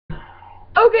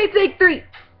Okay, take 3.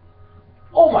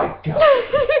 Oh my god.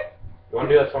 You want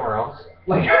to do that somewhere else?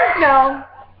 Like, No.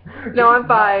 No, I'm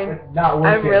fine. It's not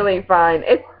working. I'm really fine.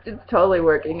 It's totally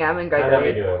working. I'm in Let me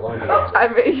Gregory. do it. Let me do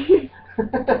it.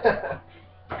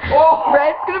 I'm Oh!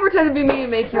 Red's gonna pretend to be me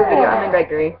and make you a video. I'm in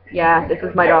Gregory. Yeah, this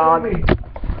is my dog.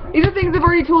 These are things I've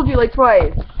already told you like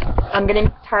twice. I'm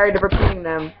getting tired of repeating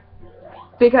them.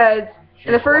 Because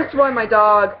in the first one, my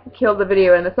dog killed the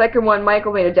video, and the second one,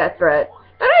 Michael made a death threat.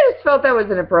 And I just felt that was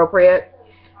inappropriate.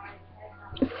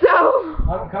 So...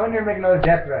 Come in here and make another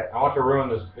death threat. I want to ruin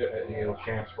this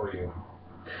chance for you.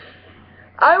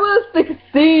 I will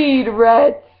succeed,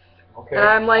 Red. Okay. And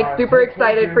I'm like super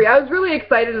excited for you. I was really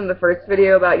excited in the first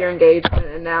video about your engagement,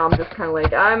 and now I'm just kind of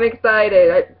like, I'm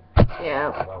excited.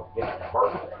 Yeah. Well, get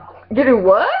burnt. Getting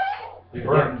what? You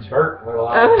burnt.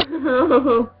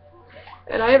 Burnt.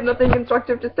 And I have nothing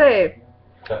constructive to say.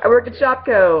 I work at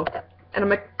Shopco, and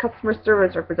I'm a customer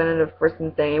service representative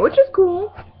person thing, which is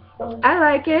cool. I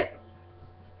like it.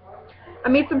 I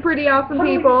meet some pretty awesome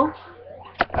people,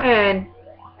 and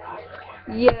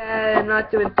yeah, I'm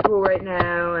not doing school right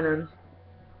now, and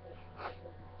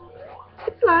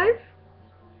it's life.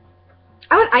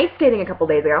 I went ice skating a couple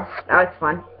days ago. That was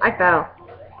fun. I fell.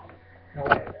 No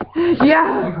way.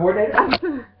 Yeah. You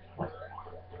coordinated?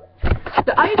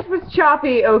 The ice was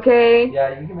choppy, okay?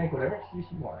 Yeah, you can make whatever excuse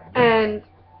you want. And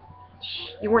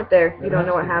you weren't there. You don't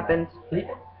know what happened. See?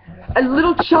 A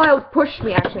little child pushed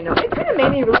me. Actually, no. It kind of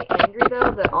made me really angry,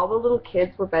 though, that all the little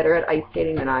kids were better at ice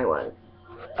skating than I was.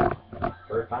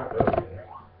 First time for everything.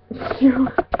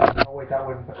 Oh wait, that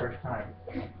wasn't the first time.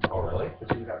 Oh, really?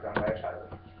 But you got done by a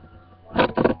child.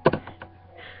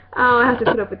 Oh, I have to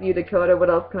put up with you, Dakota. What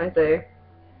else can I say?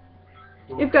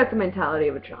 You've got the mentality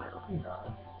of a child.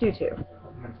 No. You too.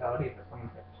 The mentality is that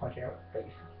someone's gonna punch you out in the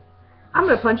face. I'm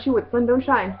gonna punch you with sun don't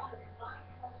shine.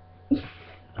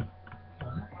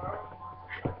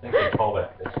 I think they call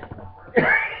that this.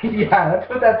 Yeah, that's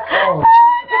what that's called.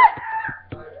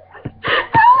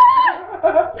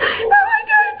 Oh my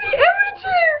god, the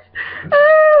images!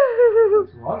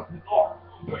 What's wrong?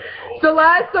 So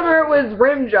last summer it was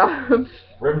rim jobs.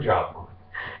 Rim job.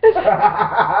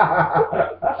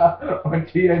 On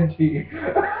TNT.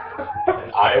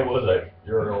 And I was a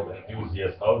journal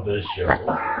enthusiast of this show.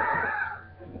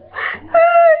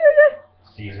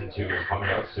 Season 2 is coming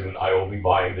out soon. I will be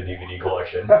buying the DVD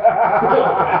collection when it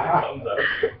comes out.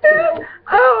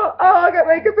 Oh, I got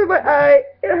makeup in my eye.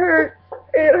 It hurts.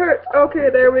 It hurts. Okay,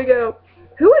 there we go.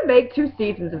 Who would make 2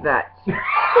 seasons of that?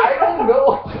 I don't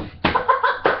know.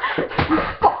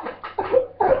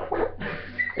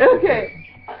 Okay.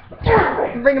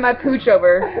 I'm bringing my pooch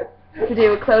over to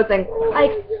do a closing.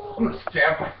 Like,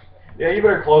 Yeah, you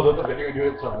better close up the video and do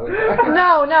it some other time.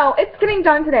 no, it's getting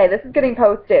done today. This is getting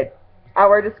posted.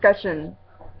 Our discussion.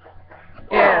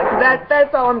 Yeah, so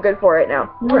that's all I'm good for right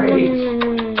now.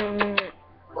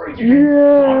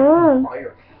 Yeah.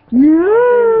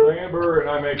 Yeah. Amber and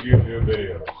I make YouTube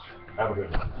videos. Have a good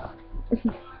one.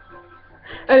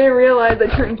 I didn't realize I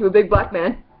turned into a big black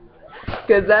man.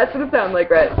 Because that's what it sounds like,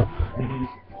 right?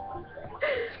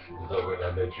 So good,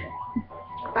 I bet you.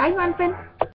 Bye, Yuanfen.